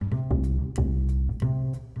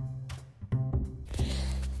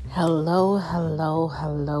Hello, hello,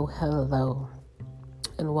 hello, hello,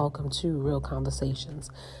 and welcome to Real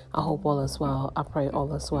Conversations. I hope all is well. I pray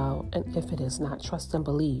all is well. And if it is not, trust and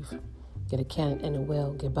believe that it can and it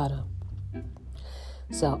will get better.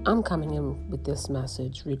 So I'm coming in with this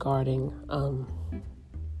message regarding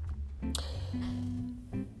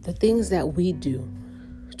the things that we do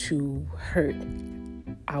to hurt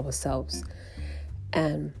ourselves.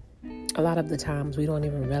 And a lot of the times we don't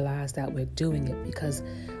even realize that we're doing it because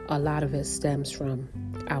a lot of it stems from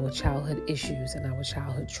our childhood issues and our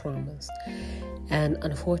childhood traumas. And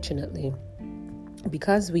unfortunately,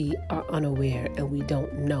 because we are unaware and we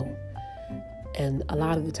don't know, and a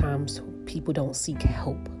lot of the times people don't seek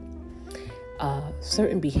help,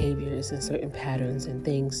 certain behaviors and certain patterns and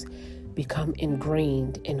things become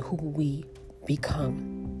ingrained in who we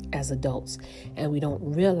become as adults. And we don't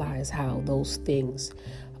realize how those things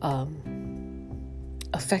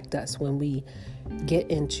affect us when we get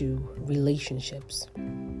into relationships.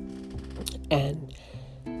 And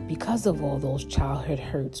because of all those childhood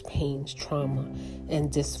hurts, pains, trauma,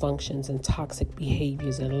 and dysfunctions and toxic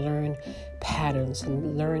behaviors and learned patterns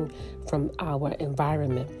and learn from our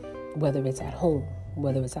environment, whether it's at home,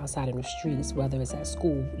 whether it's outside in the streets, whether it's at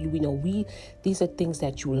school, these are things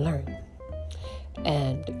that you learn.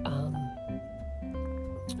 And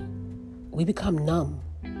we become numb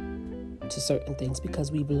to certain things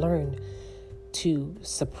because we've learned to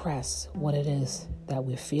suppress what it is that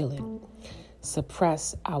we're feeling,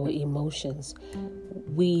 suppress our emotions.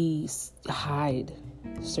 We hide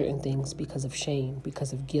certain things because of shame,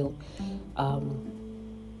 because of guilt,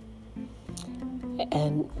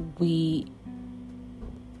 and we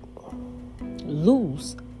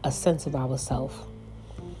lose a sense of ourselves.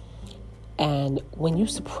 And when you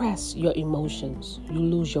suppress your emotions, you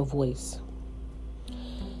lose your voice.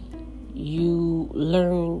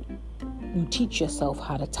 You teach yourself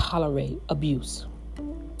how to tolerate abuse.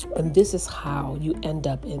 And this is how you end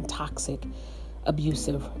up in toxic,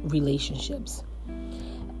 abusive relationships.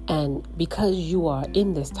 And because you are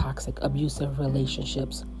in this toxic, abusive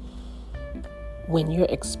relationships, when you're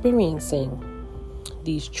experiencing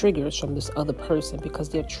these triggers from this other person, because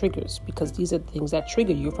they're triggers, because these are things that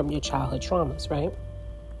trigger you from your childhood traumas, right?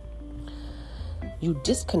 You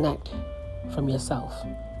disconnect from yourself.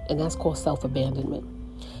 And that's called self-abandonment.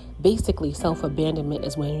 Basically, self-abandonment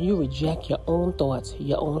is when you reject your own thoughts,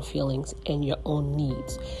 your own feelings, and your own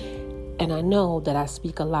needs. And I know that I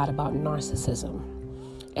speak a lot about narcissism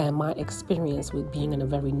and my experience with being in a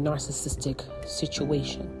very narcissistic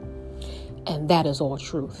situation. And that is all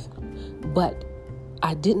truth. But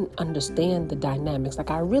I didn't understand the dynamics.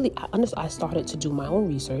 I started to do my own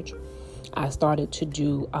research. I started to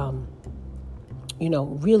do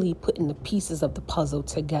really putting the pieces of the puzzle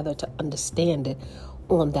together to understand it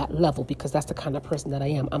on that level, because that's the kind of person that I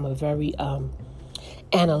am. I'm a very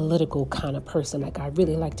analytical kind of person. I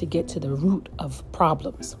really like to get to the root of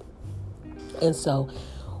problems. And so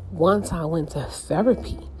once I went to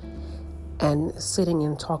therapy and sitting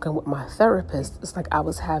and talking with my therapist, it's like I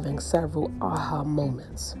was having several aha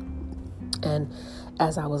moments. And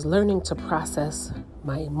as I was learning to process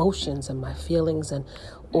my emotions and my feelings and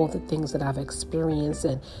all the things that I've experienced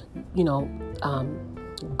and,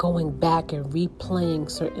 going back and replaying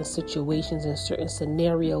certain situations and certain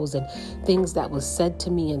scenarios and things that was said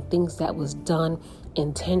to me and things that was done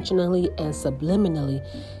intentionally and subliminally,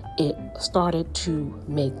 it started to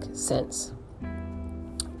make sense.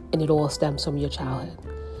 And it all stems from your childhood.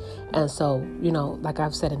 And so, like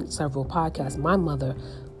I've said in several podcasts, my mother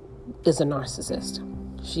is a narcissist.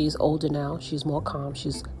 She's older now. She's more calm.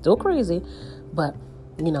 She's still crazy, but,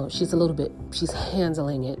 she's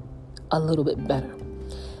handling it a little bit better.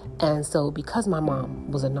 And so because my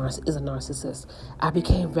mom is a narcissist, I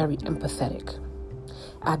became very empathetic.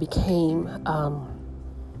 I became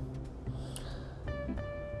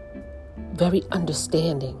very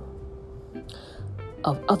understanding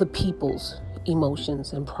of other people's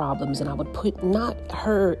emotions and problems. And I would put not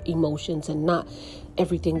her emotions and not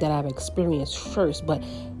everything that I've experienced first, but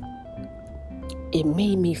it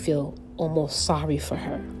made me feel almost sorry for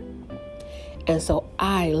her. And so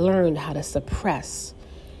I learned how to suppress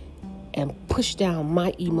and push down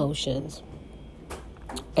my emotions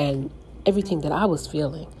and everything that I was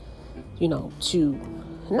feeling, to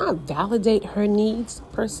not validate her needs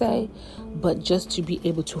per se, but just to be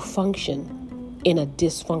able to function in a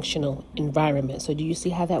dysfunctional environment. So do you see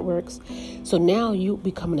how that works? So now you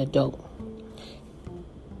become an adult.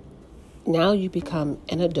 Now you become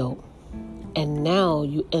an adult, and now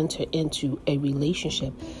you enter into a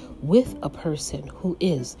relationship with a person who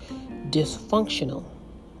is dysfunctional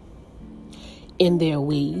in their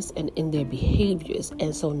ways and in their behaviors.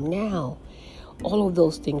 And so now all of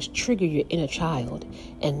those things trigger your inner child.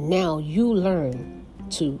 And now you learn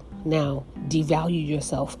to now devalue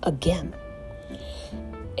yourself again.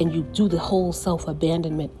 And you do the whole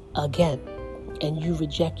self-abandonment again. And you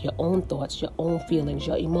reject your own thoughts, your own feelings,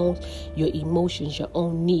 your emotions, your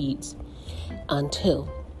own needs, until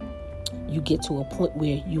you get to a point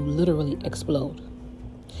where you literally explode.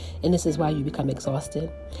 And this is why you become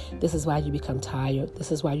exhausted. This is why you become tired.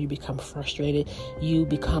 This is why you become frustrated. You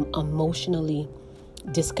become emotionally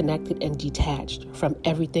disconnected and detached from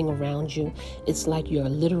everything around you. It's like you're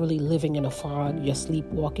literally living in a fog. You're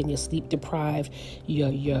sleepwalking. You're sleep deprived. You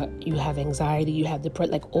have anxiety. You have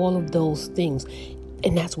depression. Like all of those things,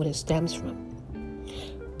 and that's what it stems from.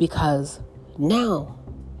 Because now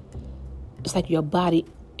it's like your body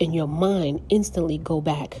and your mind instantly go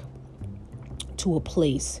back to a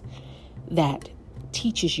place that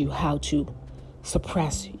teaches you how to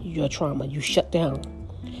suppress your trauma. You shut down.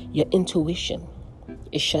 Your intuition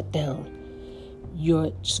is shut down.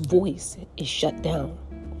 Your voice is shut down.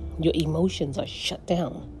 Your emotions are shut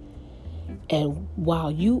down. And while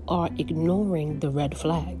you are ignoring the red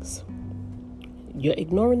flags, you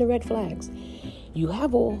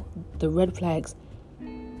have all the red flags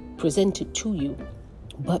presented to you.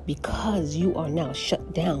 But because you are now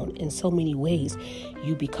shut down in so many ways,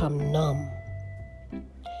 you become numb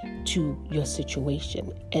to your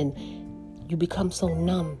situation. And you become so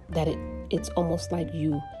numb that it's almost like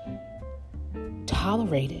you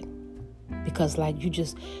tolerate it. Because like you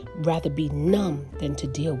just rather be numb than to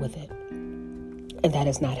deal with it. And that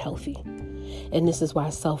is not healthy. And this is why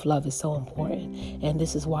self-love is so important. And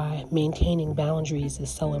this is why maintaining boundaries is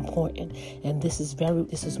so important. And this is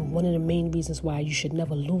one of the main reasons why you should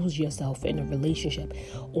never lose yourself in a relationship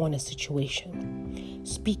or in a situation.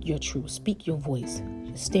 Speak your truth. Speak your voice.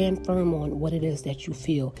 Stand firm on what it is that you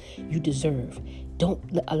feel you deserve. Don't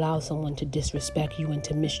allow someone to disrespect you and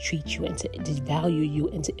to mistreat you and to devalue you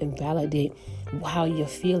and to invalidate how you're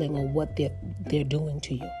feeling or what they're doing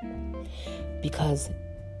to you. Because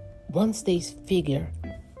once they figure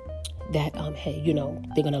that, hey,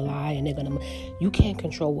 they're going to lie and you can't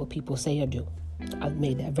control what people say or do. I've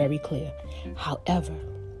made that very clear. However,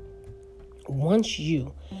 once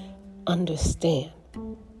you understand,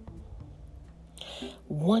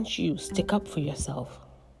 once you stick up for yourself,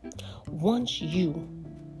 once you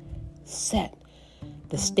set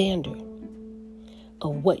the standard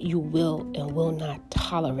of what you will and will not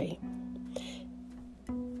tolerate,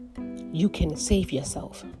 you can save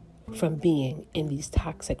yourself from being in these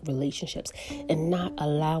toxic relationships and not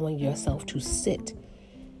allowing yourself to sit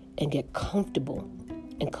and get comfortable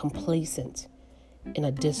and complacent in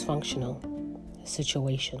a dysfunctional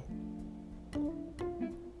situation.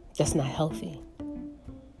 That's not healthy.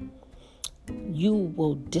 You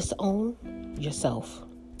will disown yourself,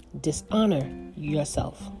 dishonor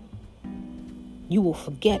yourself. You will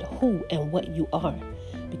forget who and what you are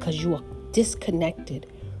because you are disconnected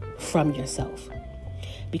from yourself.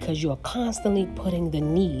 Because you are constantly putting the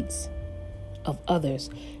needs of others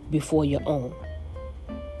before your own.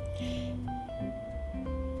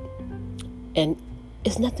 And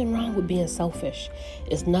it's nothing wrong with being selfish.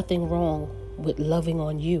 It's nothing wrong with loving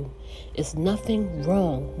on you. It's nothing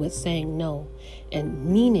wrong with saying no and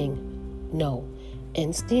meaning no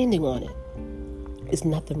and standing on it. There's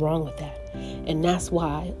nothing wrong with that. And that's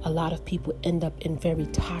why a lot of people end up in very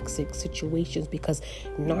toxic situations, because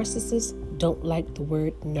narcissists don't like the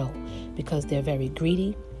word no, because they're very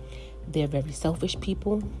greedy, they're very selfish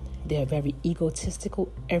people, they're very egotistical.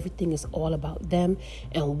 Everything is all about them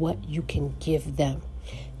and what you can give them.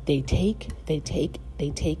 They take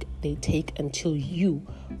until you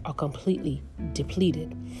are completely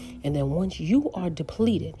depleted. And then once you are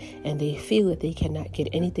depleted and they feel that they cannot get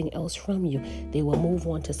anything else from you, they will move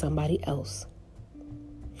on to somebody else.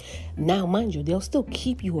 Now, mind you, they'll still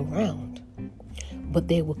keep you around, but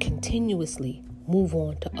they will continuously move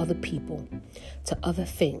on to other people, to other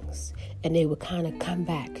things, and they will kind of come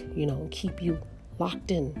back, and keep you locked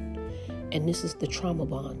in. And this is the trauma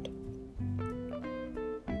bond.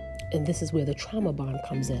 And this is where the trauma bond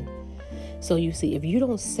comes in. So you see, if you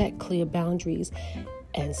don't set clear boundaries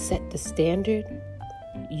and set the standard,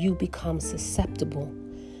 you become susceptible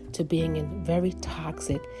to being in very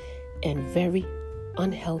toxic and very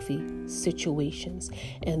unhealthy situations.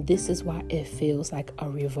 And this is why it feels like a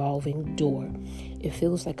revolving door. It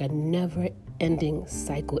feels like a never-ending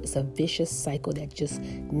cycle. It's a vicious cycle that just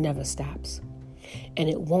never stops. And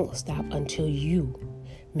it won't stop until you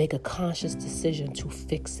make a conscious decision to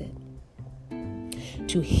fix it,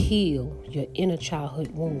 to heal your inner childhood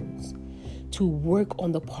wounds, to work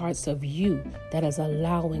on the parts of you that is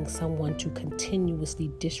allowing someone to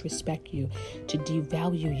continuously disrespect you, to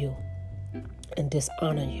devalue you, and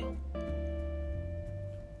dishonor you.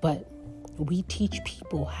 But we teach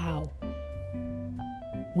people how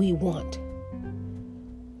we want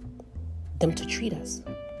them to treat us.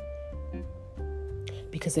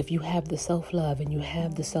 Because if you have the self-love and you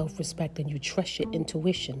have the self-respect and you trust your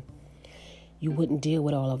intuition, you wouldn't deal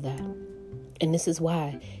with all of that. And this is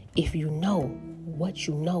why, if you know what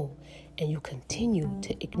you know and you continue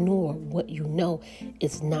to ignore what you know,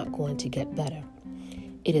 it's not going to get better.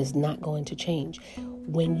 It is not going to change.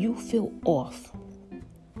 When you feel off,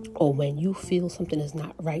 or when you feel something is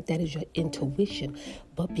not right, that is your intuition.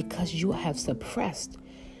 But because you have suppressed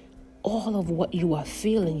all of what you are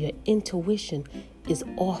feeling, your intuition is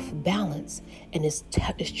off balance, and it's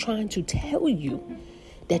trying to tell you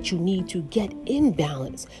that you need to get in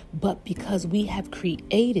balance. But because we have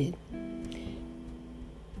created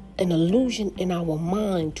an illusion in our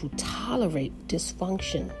mind to tolerate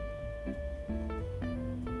dysfunction,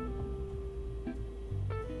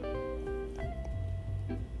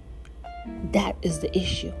 that is the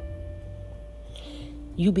issue.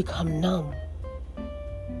 You become numb.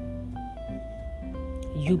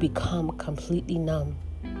 You become completely numb.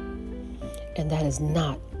 And that is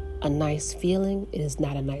not a nice feeling. It is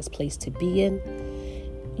not a nice place to be in.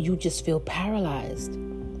 You just feel paralyzed.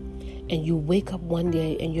 And you wake up one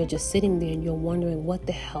day and you're just sitting there and you're wondering, what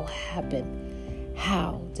the hell happened?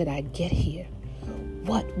 How did I get here?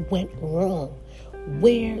 What went wrong?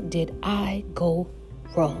 Where did I go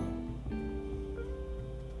wrong?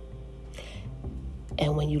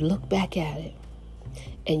 And when you look back at it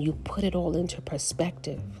and you put it all into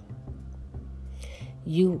perspective,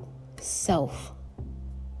 you self-abandon.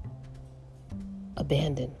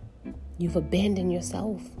 You've abandoned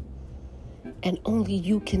yourself. And only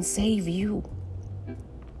you can save you.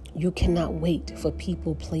 You cannot wait for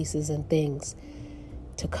people, places, and things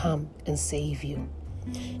to come and save you.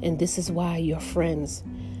 And this is why your friends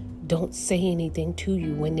don't say anything to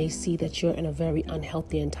you when they see that you're in a very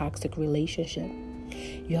unhealthy and toxic relationship.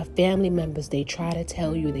 Your family members, they try to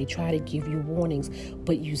tell you, they try to give you warnings,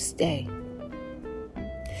 but you stay.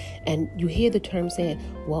 And you hear the term saying,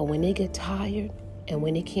 well, when they get tired and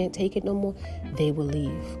when they can't take it no more, they will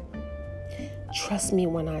leave. Trust me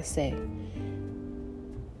when I say,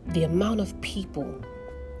 the amount of people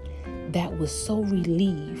that was so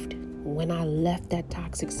relieved when I left that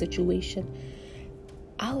toxic situation,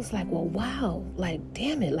 I was like, well, wow, like,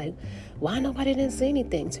 damn it, like, why nobody didn't say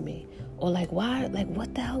anything to me? Or like, why, like,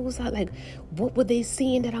 what the hell was I, like, what were they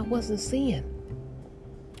seeing that I wasn't seeing?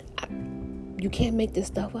 You can't make this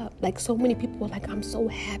stuff up. Like, so many people were like, I'm so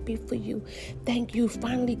happy for you. Thank you.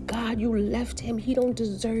 Finally, God, you left him. He don't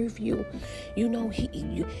deserve you. You know, he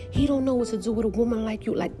don't know what to do with a woman like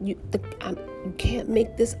you. Like, you can't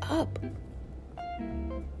make this up.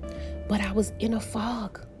 But I was in a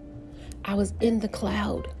fog. I was in the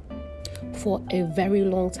cloud for a very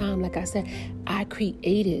long time. Like I said, I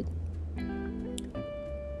created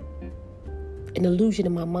an illusion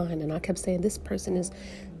in my mind. And I kept saying, this person is,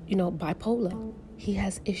 bipolar. He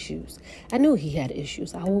has issues. I knew he had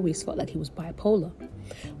issues. I always felt like he was bipolar.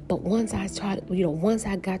 But once I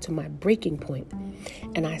got to my breaking point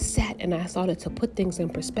and I sat and I started to put things in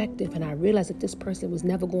perspective, and I realized that this person was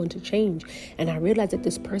never going to change. And I realized that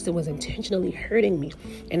this person was intentionally hurting me.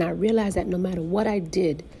 And I realized that no matter what I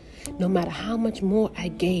did, no matter how much more I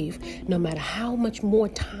gave, no matter how much more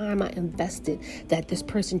time I invested, that this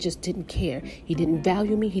person just didn't care. He didn't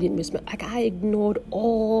value me. He didn't respect. Like, I ignored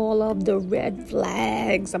all of the red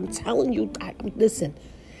flags. I'm telling you,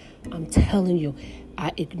 I'm telling you,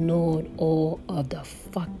 I ignored all of the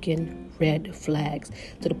fucking red flags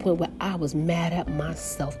to the point where I was mad at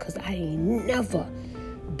myself because I ain't never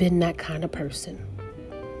been that kind of person.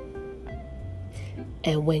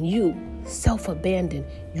 And when you self-abandon,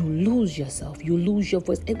 you lose yourself. You lose your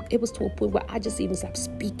voice. It was to a point where I just even stopped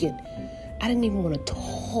speaking. I didn't even want to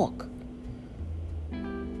talk.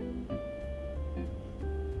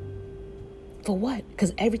 For what?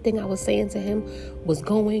 Because everything I was saying to him was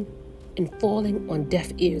going and falling on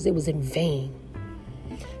deaf ears. It was in vain.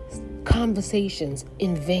 Conversations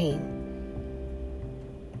in vain.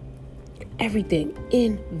 Everything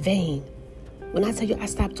in vain. When I tell you I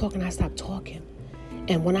stopped talking, I stopped talking.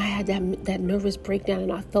 And when I had that nervous breakdown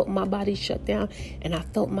and I felt my body shut down and I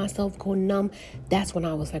felt myself go numb, that's when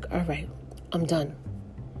I was like, all right, I'm done.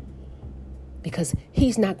 Because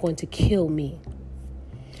he's not going to kill me.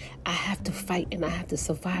 I have to fight and I have to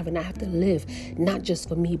survive and I have to live, not just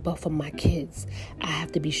for me, but for my kids. I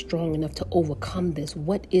have to be strong enough to overcome this.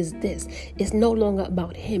 What is this? It's no longer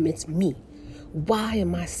about him. It's me. Why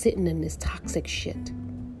am I sitting in this toxic shit?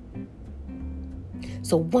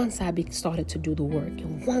 So once I started to do the work,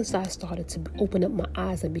 and once I started to open up my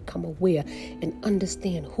eyes and become aware and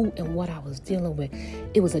understand who and what I was dealing with,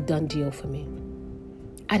 it was a done deal for me.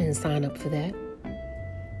 I didn't sign up for that.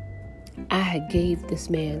 I had gave this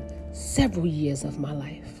man several years of my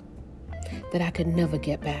life that I could never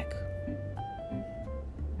get back.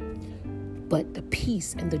 But the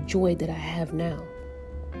peace and the joy that I have now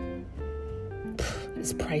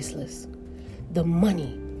is priceless. The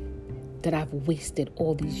money that I've wasted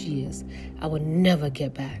all these years, I will never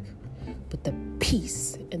get back. But the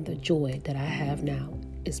peace and the joy that I have now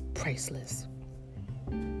is priceless.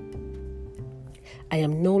 I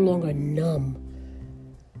am no longer numb.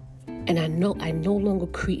 And I no longer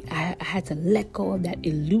I had to let go of that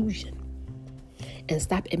illusion and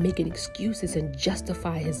stop and making excuses and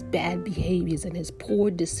justify his bad behaviors and his poor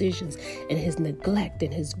decisions and his neglect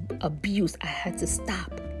and his abuse. I had to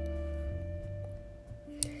stop.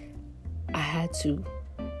 I had to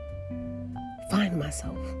find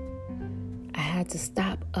myself. I had to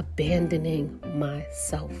stop abandoning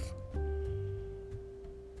myself.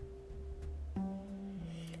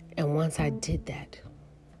 And once I did that,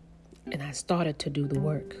 and I started to do the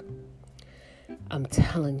work, I'm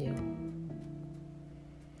telling you,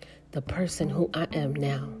 the person who I am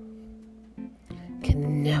now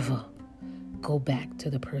can never go back to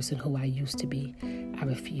the person who I used to be. I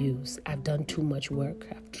refuse. I've done too much work.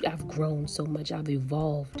 I've grown so much. I've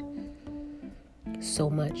evolved so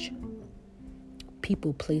much.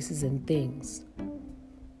 People, places, and things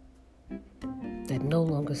that no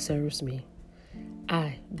longer serves me,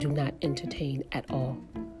 I do not entertain at all.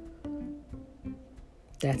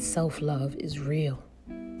 That self-love is real.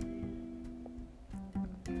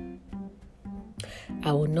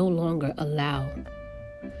 I will no longer allow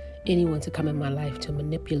anyone to come in my life to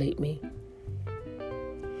manipulate me.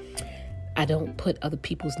 I don't put other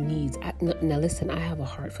people's needs. Now listen, I have a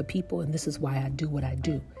heart for people, and this is why I do what I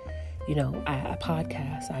do. You know, I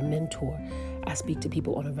podcast, I mentor, I speak to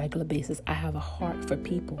people on a regular basis. I have a heart for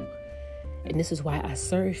people, and this is why I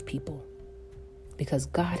serve people. Because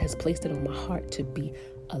God has placed it on my heart to be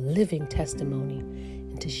a living testimony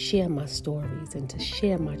and to share my stories and to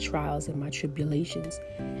share my trials and my tribulations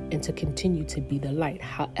and to continue to be the light.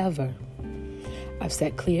 However, I've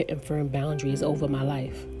set clear and firm boundaries over my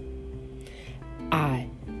life. I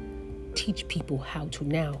teach people how to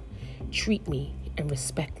now treat me and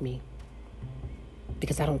respect me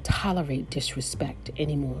because I don't tolerate disrespect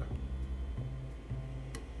anymore.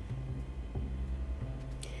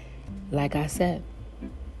 Like I said,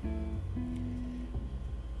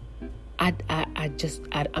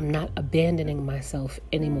 I'm not abandoning myself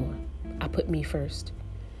anymore. I put me first.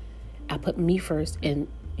 I put me first and,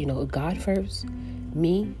 God first.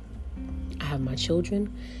 Me, I have my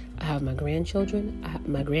children. I have my grandchildren. I have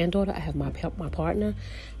my granddaughter. I have my partner.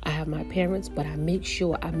 I have my parents. But I make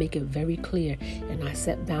sure I make it very clear and I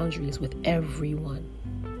set boundaries with everyone.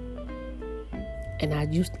 And I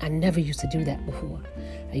never used to do that before.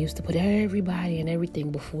 I used to put everybody and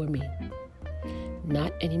everything before me.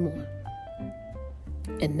 Not anymore.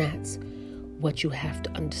 And that's what you have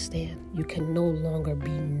to understand. You can no longer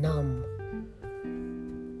be numb.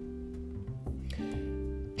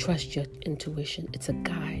 Trust your intuition. It's a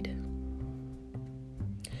guide.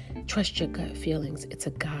 Trust your gut feelings. It's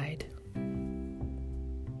a guide.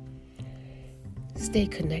 Stay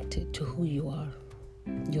connected to who you are,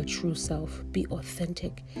 your true self. Be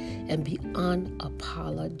authentic and be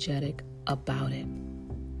unapologetic about it.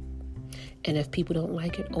 And if people don't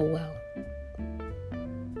like it, oh well.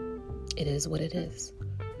 It is what it is.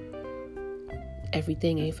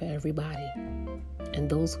 Everything ain't for everybody. And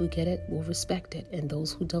those who get it will respect it. And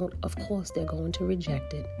those who don't, of course, they're going to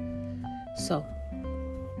reject it. So,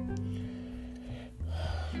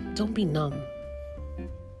 don't be numb.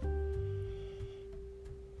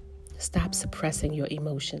 Stop suppressing your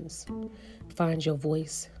emotions. Find your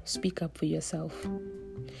voice. Speak up for yourself.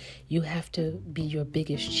 You have to be your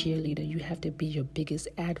biggest cheerleader. You have to be your biggest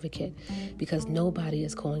advocate because nobody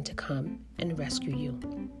is going to come and rescue you.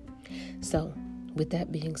 So, with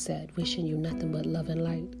that being said, wishing you nothing but love and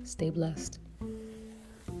light. Stay blessed.